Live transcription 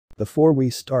Before we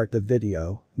start the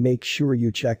video, make sure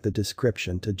you check the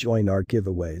description to join our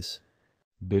giveaways.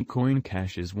 Bitcoin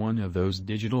Cash is one of those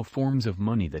digital forms of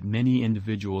money that many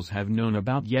individuals have known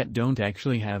about yet don't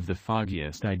actually have the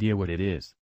foggiest idea what it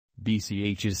is.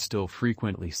 BCH is still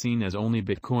frequently seen as only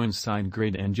Bitcoin's side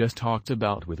grade and just talked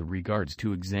about with regards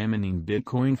to examining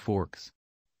Bitcoin forks.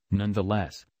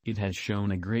 Nonetheless, it has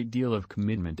shown a great deal of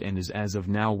commitment and is as of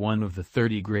now one of the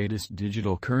 30 greatest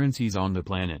digital currencies on the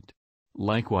planet.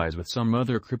 Likewise with some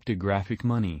other cryptographic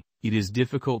money, it is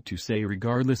difficult to say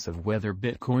regardless of whether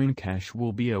Bitcoin Cash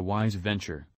will be a wise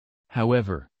venture.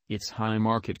 However, its high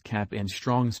market cap and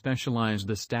strong specialized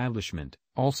establishment,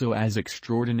 also as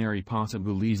extraordinary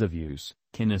possible ease of use,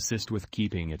 can assist with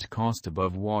keeping its cost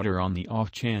above water on the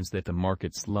off chance that the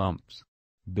market slumps.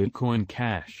 Bitcoin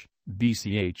Cash,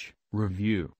 BCH,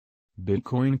 Review.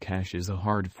 Bitcoin Cash is a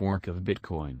hard fork of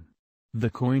Bitcoin. The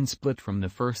coin split from the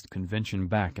first convention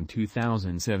back in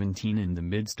 2017 in the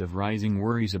midst of rising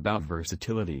worries about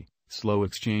versatility, slow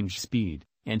exchange speed,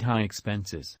 and high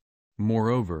expenses.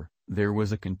 Moreover, there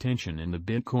was a contention in the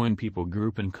Bitcoin people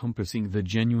group encompassing the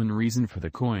genuine reason for the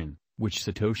coin, which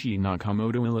Satoshi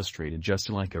Nakamoto illustrated just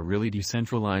like a really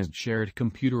decentralized shared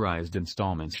computerized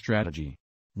installment strategy.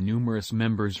 Numerous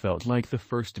members felt like the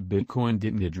first Bitcoin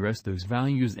didn't address those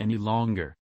values any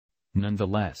longer.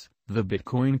 Nonetheless, the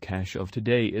Bitcoin Cash of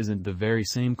today isn't the very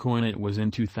same coin it was in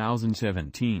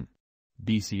 2017.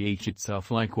 BCH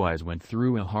itself likewise went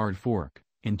through a hard fork.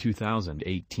 In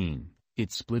 2018,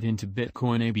 it split into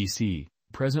Bitcoin ABC,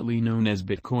 presently known as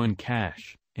Bitcoin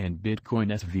Cash, and Bitcoin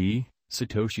SV,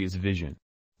 Satoshi's vision.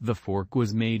 The fork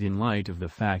was made in light of the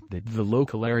fact that the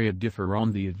local area differ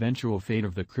on the eventual fate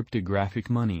of the cryptographic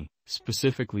money,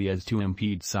 specifically as to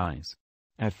impede size.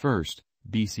 At first,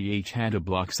 BCH had a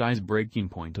block size breaking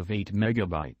point of 8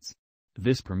 megabytes.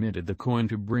 This permitted the coin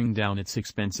to bring down its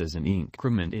expenses and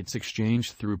increment its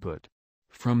exchange throughput.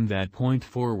 From that point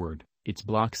forward, its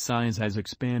block size has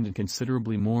expanded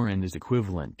considerably more and is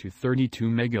equivalent to 32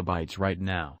 megabytes right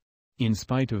now. In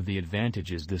spite of the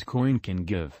advantages this coin can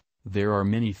give, there are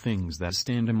many things that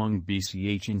stand among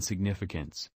BCH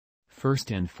insignificance. First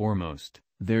and foremost,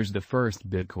 there's the first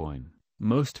Bitcoin.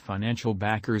 Most financial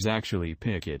backers actually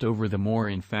pick it over the more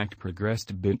in fact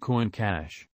progressed Bitcoin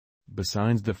Cash.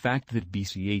 Besides the fact that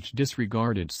BCH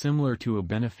disregarded similar to a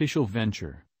beneficial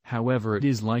venture, however it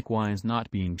is likewise not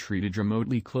being treated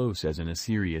remotely close as in a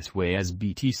serious way as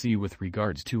BTC with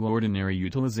regards to ordinary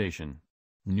utilization.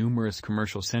 Numerous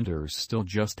commercial centers still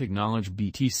just acknowledge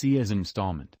BTC as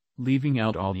installment, leaving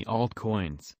out all the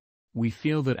altcoins. We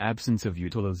feel that absence of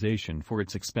utilization for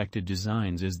its expected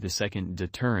designs is the second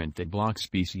deterrent that blocks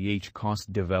BCH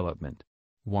cost development.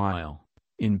 While,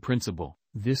 in principle,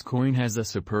 this coin has a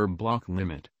superb block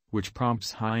limit, which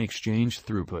prompts high exchange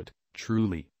throughput,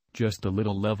 truly, just a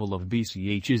little level of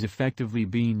BCH is effectively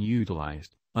being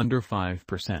utilized, under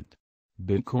 5%.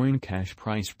 Bitcoin Cash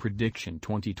Price Prediction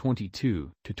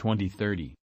 2022 to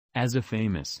 2030. As a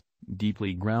famous,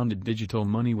 deeply grounded digital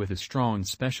money with a strong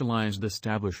specialized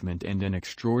establishment and an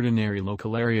extraordinary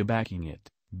local area backing it,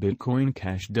 Bitcoin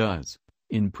Cash does,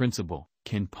 in principle,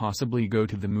 can possibly go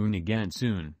to the moon again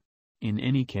soon. In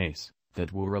any case,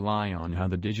 that will rely on how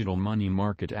the digital money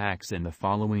market acts in the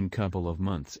following couple of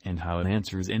months and how it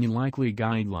answers any likely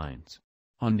guidelines.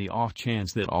 On the off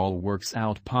chance that all works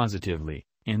out positively,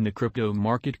 and the crypto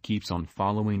market keeps on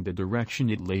following the direction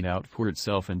it laid out for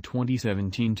itself in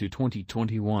 2017 to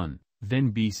 2021,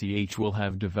 then BCH will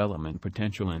have development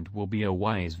potential and will be a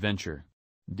wise venture.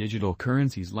 Digital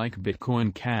currencies like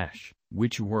Bitcoin Cash,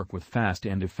 which work with fast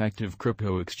and effective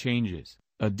crypto exchanges,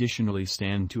 additionally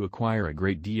stand to acquire a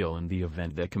great deal in the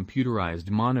event that computerized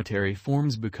monetary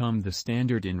forms become the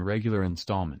standard in regular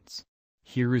installments.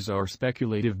 Here is our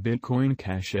speculative Bitcoin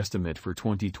Cash estimate for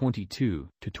 2022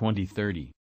 to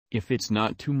 2030. If it's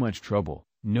not too much trouble,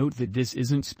 note that this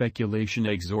isn't speculation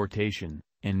exhortation,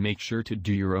 and make sure to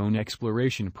do your own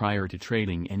exploration prior to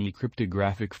trading any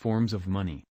cryptographic forms of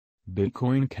money.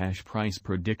 Bitcoin Cash Price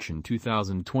Prediction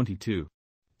 2022.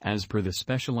 As per the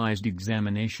specialized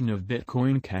examination of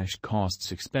Bitcoin Cash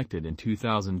costs expected in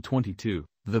 2022,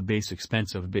 the base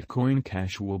expense of Bitcoin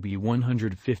Cash will be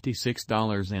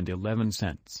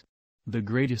 $156.11. The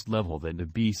greatest level that the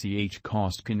BCH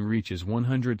cost can reach is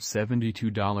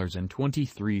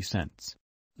 $172.23.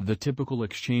 The typical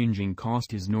exchanging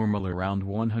cost is normal around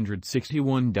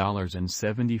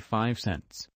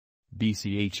 $161.75.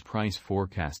 BCH price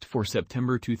forecast for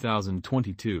September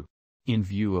 2022. In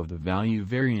view of the value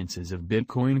variances of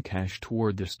Bitcoin Cash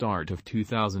toward the start of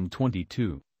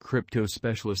 2022, crypto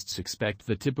specialists expect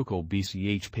the typical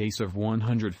BCH pace of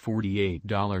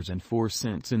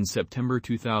 $148.04 in September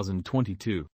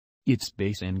 2022. Its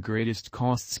base and greatest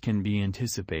costs can be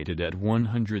anticipated at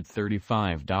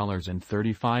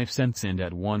 $135.35 and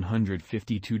at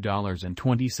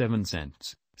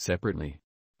 $152.27, separately.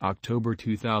 October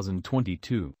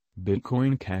 2022,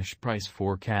 Bitcoin Cash Price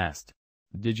Forecast.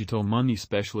 Digital money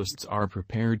specialists are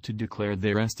prepared to declare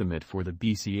their estimate for the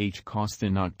BCH cost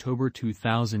in October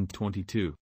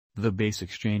 2022. The base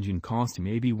exchanging cost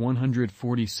may be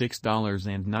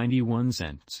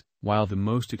 $146.91, while the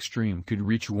most extreme could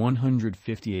reach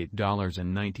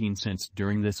 $158.19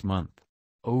 during this month.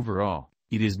 Overall,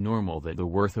 it is normal that the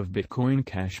worth of Bitcoin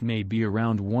Cash may be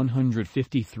around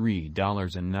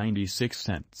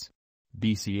 $153.96.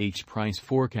 BCH price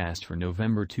forecast for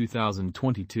November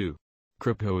 2022.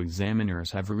 Crypto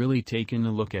examiners have really taken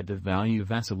a look at the value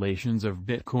vacillations of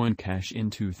Bitcoin Cash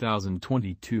in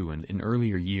 2022 and in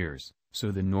earlier years, so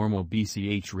the normal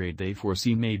BCH rate they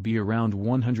foresee may be around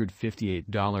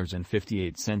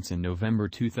 $158.58 in November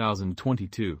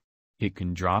 2022. It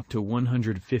can drop to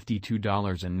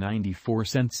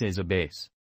 $152.94 as a base.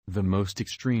 The most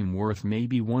extreme worth may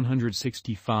be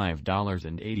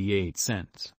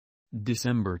 $165.88.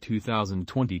 December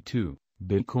 2022.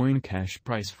 Bitcoin Cash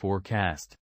Price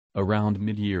Forecast. Around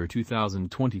mid-year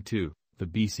 2022, the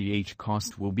BCH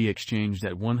cost will be exchanged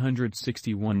at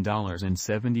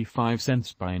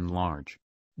 $161.75 by and large.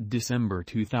 December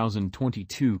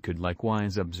 2022 could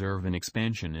likewise observe an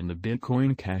expansion in the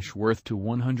Bitcoin Cash worth to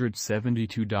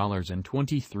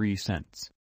 $172.23.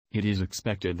 It is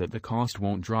expected that the cost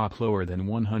won't drop lower than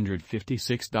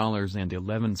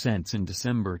 $156.11 in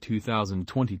December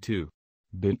 2022.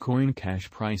 Bitcoin Cash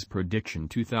Price Prediction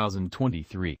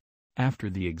 2023. After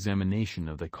the examination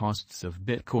of the costs of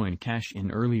Bitcoin Cash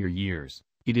in earlier years,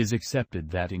 it is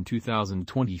accepted that in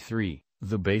 2023,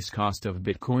 the base cost of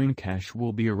Bitcoin Cash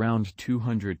will be around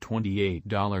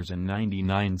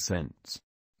 $228.99.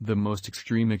 The most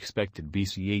extreme expected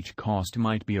BCH cost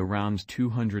might be around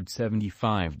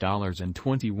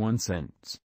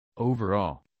 $275.21.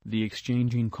 Overall, the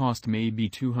exchanging cost may be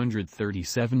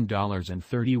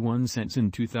 $237.31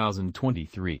 in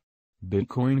 2023.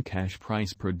 Bitcoin Cash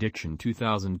Price Prediction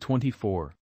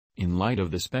 2024. In light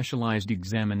of the specialized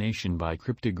examination by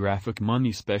cryptographic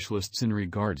money specialists in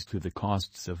regards to the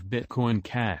costs of Bitcoin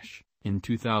Cash, in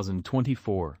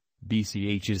 2024,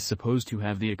 BCH is supposed to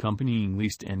have the accompanying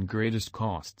least and greatest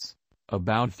costs,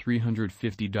 about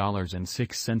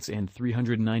 $350.06 and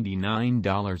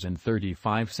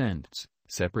 $399.35.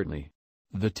 Separately.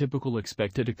 The typical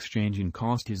expected exchanging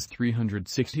cost is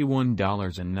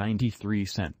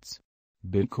 $361.93.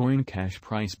 Bitcoin Cash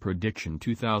Price Prediction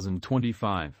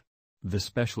 2025. The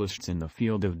specialists in the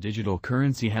field of digital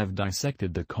currency have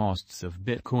dissected the costs of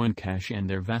Bitcoin Cash and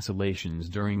their vacillations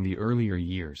during the earlier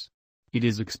years. It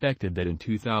is expected that in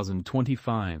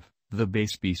 2025, the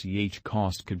base BCH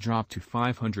cost could drop to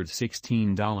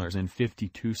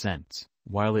 $516.52,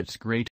 while its great